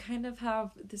you kind of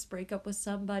have this breakup with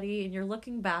somebody and you're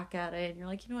looking back at it and you're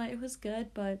like, you know what, it was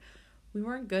good, but we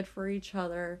weren't good for each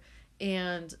other.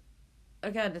 And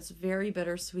again, it's very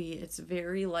bittersweet. It's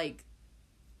very like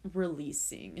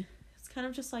releasing. It's kind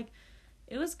of just like,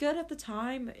 it was good at the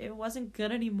time, it wasn't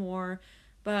good anymore,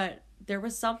 but there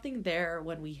was something there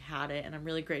when we had it, and I'm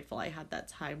really grateful I had that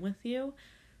time with you.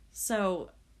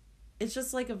 So it's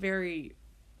just like a very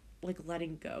like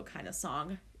letting go kind of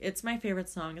song. It's my favorite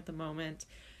song at the moment.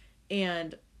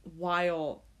 And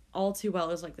while All Too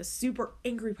Well is like the super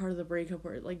angry part of the breakup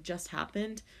where it like just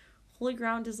happened, Holy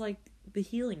Ground is like the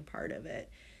healing part of it.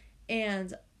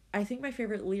 And I think my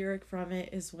favorite lyric from it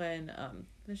is when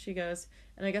she goes,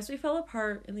 and I guess we fell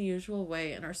apart in the usual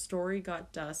way, and our story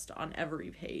got dust on every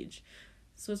page.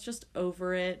 So it's just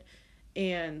over it,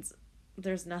 and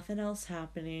there's nothing else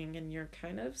happening, and you're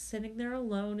kind of sitting there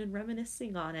alone and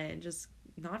reminiscing on it and just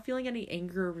not feeling any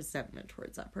anger or resentment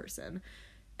towards that person.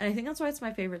 And I think that's why it's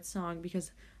my favorite song,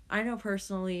 because I know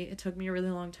personally it took me a really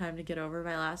long time to get over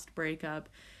my last breakup,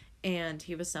 and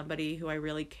he was somebody who I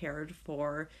really cared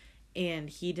for, and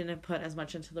he didn't put as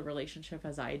much into the relationship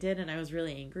as I did, and I was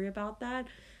really angry about that.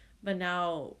 But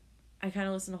now I kind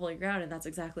of listen to Holy Ground, and that's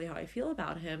exactly how I feel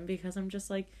about him, because I'm just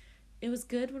like, it was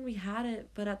good when we had it,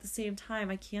 but at the same time,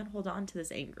 I can't hold on to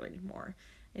this anger anymore.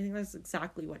 I think that's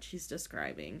exactly what she's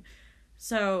describing.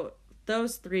 So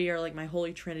those three are like my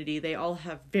holy trinity. They all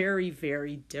have very,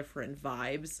 very different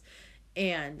vibes,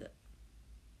 and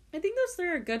I think those three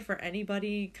are good for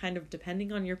anybody, kind of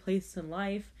depending on your place in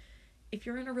life. If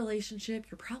you're in a relationship,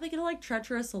 you're probably going to like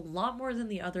Treacherous a lot more than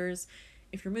the others.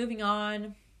 If you're moving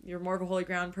on, you're more of a Holy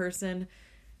Ground person.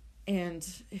 And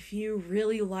if you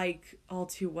really like All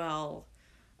Too Well,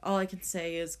 all I can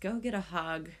say is go get a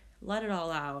hug, let it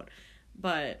all out.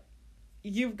 But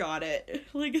you've got it.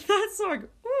 Like, that song,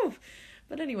 oof.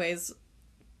 But anyways,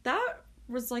 that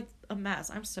was like a mess.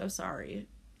 I'm so sorry.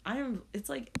 It's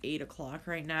like 8 o'clock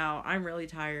right now. I'm really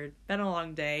tired. Been a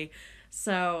long day.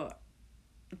 So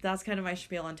that's kind of my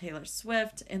spiel on Taylor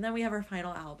Swift. And then we have our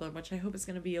final album, which I hope is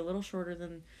going to be a little shorter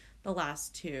than the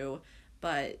last two.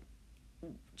 But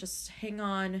just hang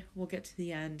on. We'll get to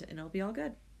the end and it'll be all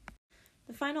good.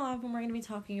 The final album we're going to be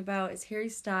talking about is Harry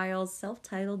Styles'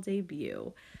 self-titled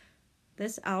debut.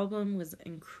 This album was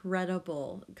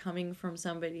incredible, coming from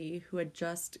somebody who had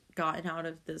just gotten out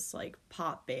of this like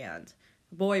pop band,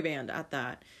 boy band at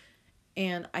that.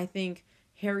 And I think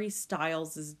Harry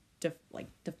Styles'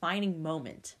 defining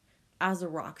moment as a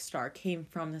rock star came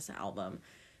from this album.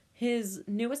 His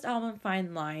newest album,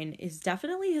 Fine Line, is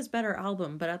definitely his better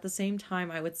album, but at the same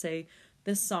time, I would say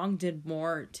this song did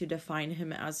more to define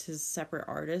him as his separate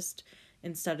artist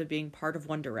instead of being part of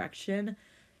One Direction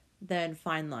than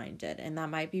Fine Line did. And that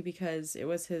might be because it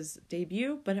was his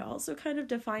debut, but it also kind of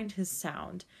defined his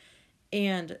sound.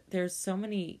 And there's so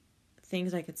many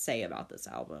things I could say about this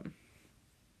album.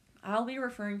 I'll be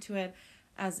referring to it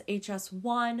as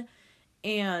HS1,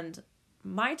 and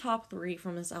my top three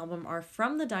from this album are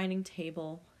From the Dining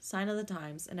Table, Sign of the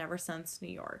Times, and Ever Since New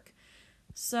York.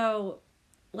 So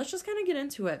let's just kind of get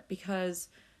into it, because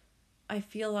I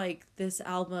feel like this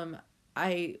album,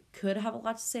 I could have a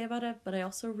lot to say about it, but I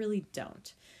also really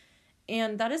don't.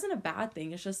 And that isn't a bad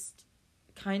thing. It's just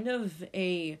kind of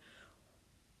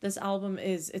this album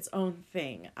is its own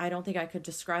thing. I don't think I could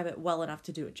describe it well enough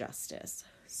to do it justice.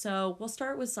 So we'll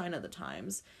start with Sign of the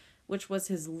Times, which was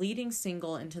his leading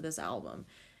single into this album.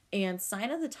 And Sign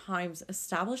of the Times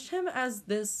established him as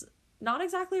this, not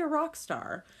exactly a rock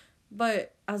star,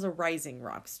 but as a rising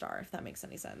rock star, if that makes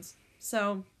any sense.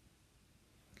 So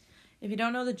if you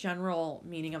don't know the general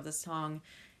meaning of the song,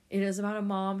 it is about a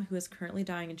mom who is currently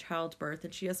dying in childbirth,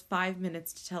 and she has 5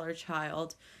 minutes to tell her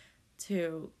child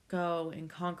to go and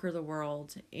conquer the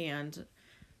world and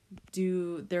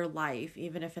do their life,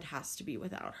 even if it has to be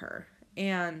without her.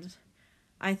 And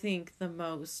I think the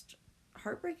most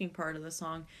heartbreaking part of the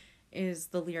song is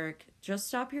the lyric, "Just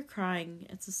stop your crying,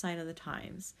 it's a sign of the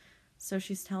times." So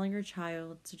she's telling her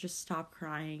child to just stop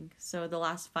crying. So the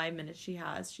last 5 minutes she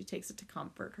has, she takes it to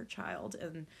comfort her child.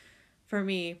 And for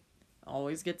me,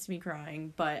 always gets me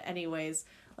crying. But anyways,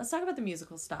 let's talk about the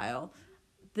musical style.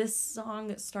 This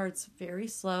song starts very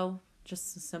slow,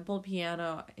 just a simple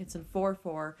piano. It's in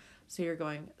 4/4, so you're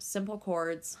going simple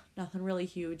chords, nothing really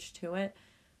huge to it.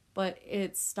 But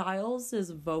it styles his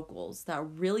vocals that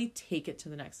really take it to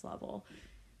the next level.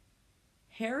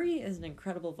 Harry is an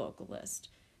incredible vocalist.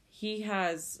 He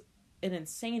has an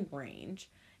insane range,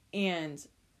 and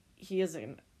he is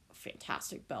a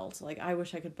fantastic belt. Like, I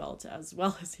wish I could belt as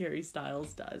well as Harry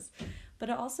Styles does. But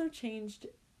it also changed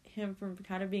him from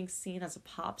kind of being seen as a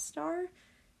pop star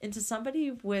into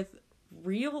somebody with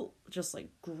real, just like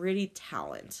gritty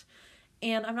talent.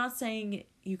 And I'm not saying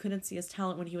you couldn't see his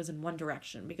talent when he was in One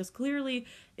Direction, because clearly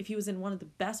if he was in one of the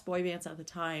best boy bands at the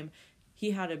time,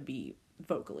 he had to be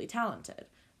vocally talented.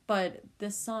 But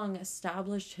this song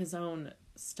established his own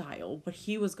style, what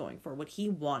he was going for, what he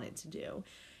wanted to do.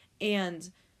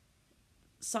 And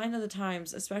Sign of the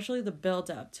Times, especially the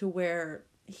build-up to where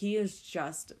he is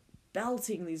just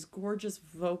belting these gorgeous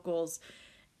vocals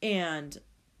and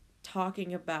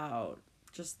talking about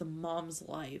just the mom's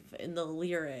life and the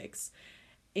lyrics,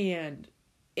 and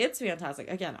it's fantastic.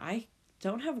 Again, I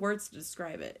don't have words to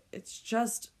describe it. It's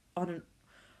just on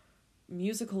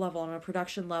musical level, on a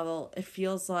production level, it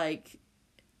feels like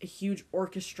a huge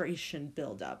orchestration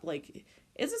buildup. Like,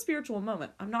 it's a spiritual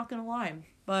moment, I'm not gonna lie.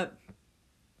 But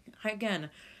again,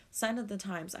 Sign of the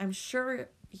Times, I'm sure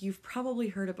you've probably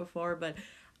heard it before, but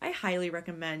I highly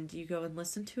recommend you go and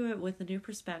listen to it with a new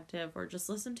perspective, or just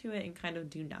listen to it and kind of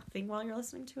do nothing while you're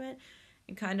listening to it,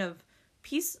 and kind of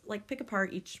pick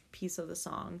apart each piece of the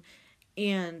song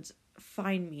and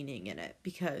find meaning in it,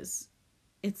 because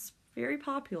it's very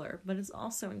popular, but it's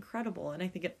also incredible, and I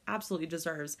think it absolutely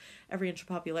deserves every inch of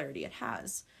popularity it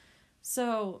has.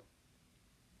 So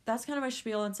that's kind of my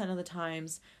spiel on Sign of the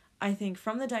Times. I think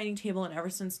From the Dining Table and Ever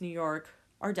Since New York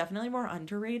are definitely more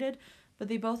underrated, but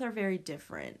they both are very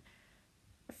different.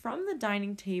 From the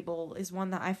Dining Table is one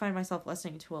that I find myself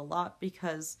listening to a lot,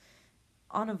 because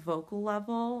on a vocal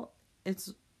level,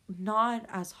 it's not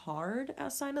as hard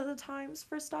as Sign of the Times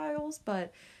for Styles,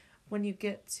 but when you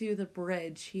get to the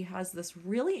bridge, he has this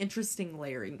really interesting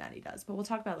layering that he does, but we'll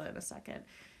talk about that in a second.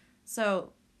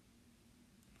 So,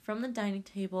 From the Dining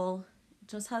Table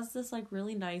just has this like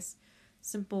really nice,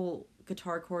 simple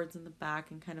guitar chords in the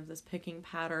back and kind of this picking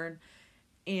pattern,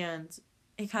 and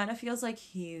it kind of feels like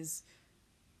he's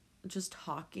just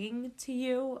talking to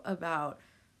you about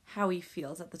how he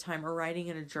feels at the time, or writing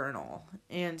in a journal,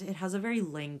 and it has a very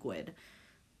languid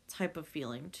type of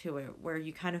feeling to it, where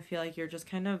you kind of feel like you're just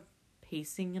kind of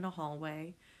pacing in a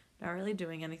hallway, not really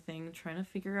doing anything, trying to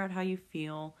figure out how you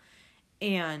feel.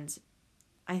 And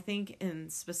I think in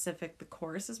specific, the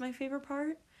chorus is my favorite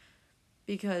part,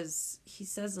 because he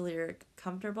says the lyric,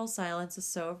 "Comfortable silence is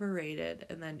so overrated,"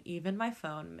 and then, "Even my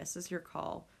phone misses your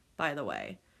call, by the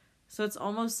way." So it's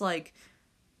almost like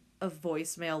a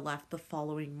voicemail left the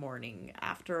following morning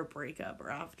after a breakup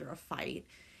or after a fight.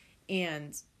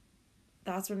 And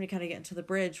that's when we kind of get into the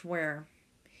bridge, where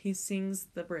he sings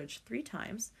the bridge 3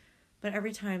 times, but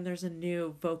every time there's a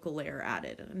new vocal layer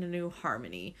added and a new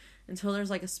harmony, until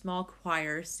there's like a small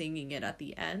choir singing it at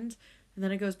the end, and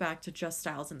then it goes back to just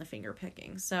Styles and the finger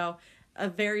picking. So a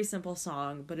very simple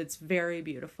song, but it's very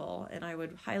beautiful, and I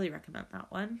would highly recommend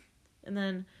that one. And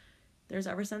then there's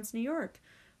Ever Since New York,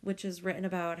 which is written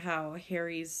about how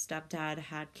Harry's stepdad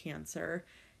had cancer,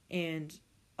 and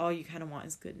all you kind of want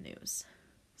is good news.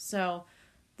 So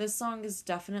this song is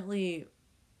definitely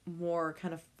more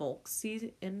kind of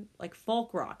folksy and like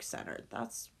folk rock centered.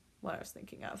 That's what I was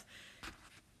thinking of.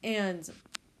 And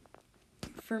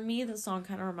for me, the song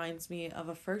kind of reminds me of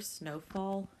a first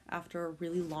snowfall after a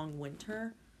really long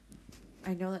winter.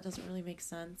 I know that doesn't really make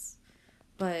sense,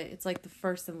 but it's like the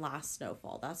first and last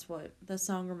snowfall. That's what the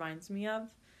song reminds me of.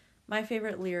 My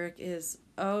favorite lyric is,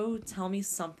 "Oh, tell me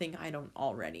something I don't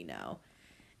already know."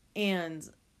 And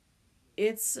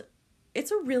it's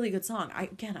a really good song.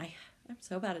 I'm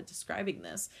so bad at describing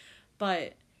this,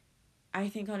 but I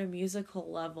think on a musical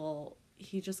level,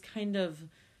 he just kind of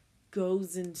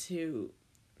goes into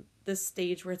this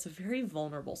stage where it's a very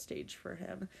vulnerable stage for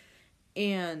him.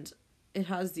 And it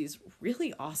has these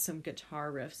really awesome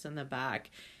guitar riffs in the back,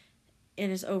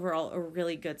 and is overall a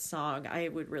really good song. I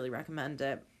would really recommend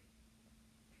it.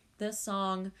 This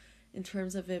song, in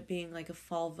terms of it being like a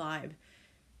fall vibe,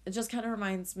 it just kind of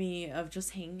reminds me of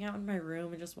just hanging out in my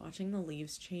room and just watching the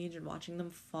leaves change and watching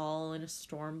them fall and a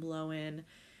storm blow in.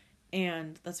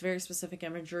 And that's very specific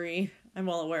imagery. I'm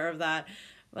well aware of that,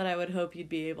 but I would hope you'd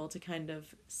be able to kind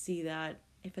of see that.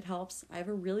 If it helps, I have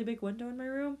a really big window in my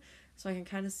room, so I can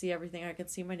kind of see everything. I can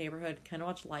see my neighborhood, kind of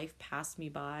watch life pass me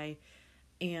by,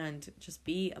 and just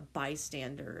be a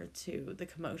bystander to the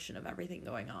commotion of everything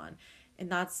going on. And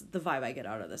that's the vibe I get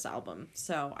out of this album.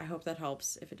 So I hope that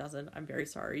helps. If it doesn't, I'm very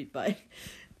sorry, but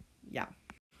yeah.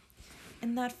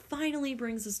 And that finally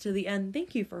brings us to the end.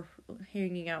 Thank you for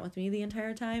hanging out with me the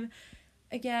entire time.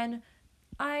 Again,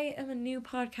 I am a new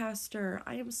podcaster.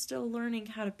 I am still learning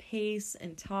how to pace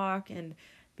and talk and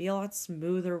be a lot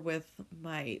smoother with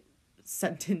my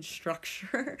sentence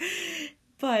structure.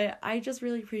 But I just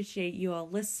really appreciate you all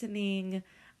listening.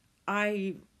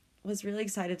 I was really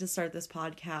excited to start this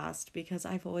podcast because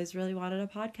I've always really wanted a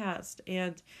podcast,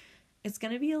 and it's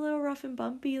going to be a little rough and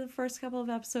bumpy the first couple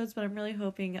of episodes, but I'm really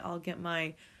hoping I'll get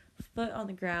my foot on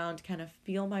the ground, kind of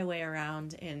feel my way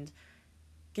around, and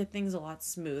get things a lot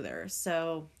smoother.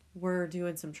 So we're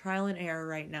doing some trial and error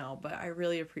right now, but I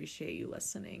really appreciate you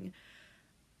listening.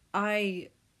 I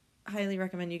highly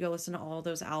recommend you go listen to all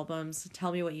those albums.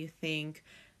 Tell me what you think.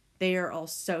 They are all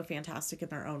so fantastic in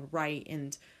their own right,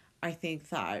 and I think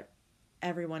that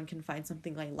everyone can find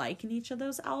something I like in each of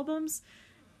those albums.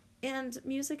 And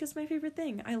music is my favorite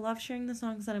thing. I love sharing the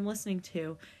songs that I'm listening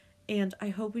to, and I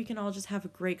hope we can all just have a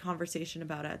great conversation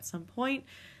about it at some point.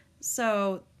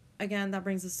 So again, that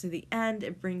brings us to the end.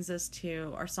 It brings us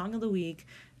to our song of the week.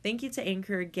 Thank you to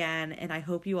Anchor again, and I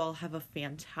hope you all have a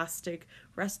fantastic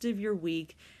rest of your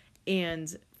week.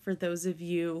 And for those of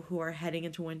you who are heading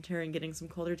into winter and getting some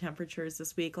colder temperatures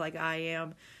this week like I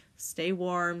am, stay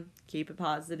warm, keep it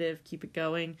positive, keep it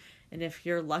going. And if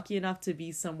you're lucky enough to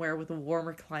be somewhere with a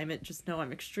warmer climate, just know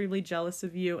I'm extremely jealous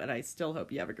of you, and I still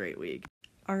hope you have a great week.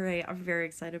 All right, I'm very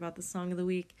excited about the song of the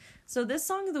week. So this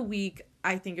song of the week,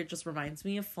 I think it just reminds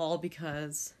me of fall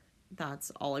because that's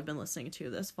all I've been listening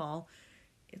to this fall.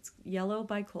 It's Yellow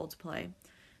by Coldplay.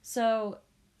 So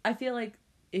I feel like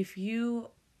if you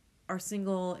are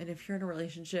single and if you're in a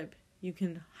relationship, you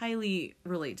can highly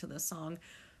relate to this song.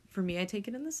 For me, I take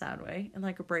it in the sad way, in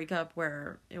like a breakup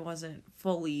where it wasn't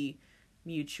fully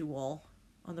mutual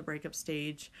on the breakup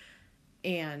stage.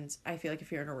 And I feel like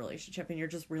if you're in a relationship and you're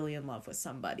just really in love with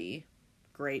somebody,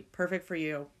 great, perfect for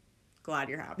you. Glad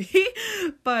you're happy.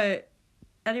 But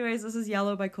anyways, this is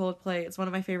Yellow by Coldplay. It's one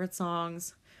of my favorite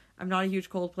songs. I'm not a huge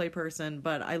Coldplay person,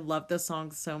 but I love this song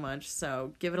so much.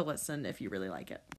 So give it a listen if you really like it.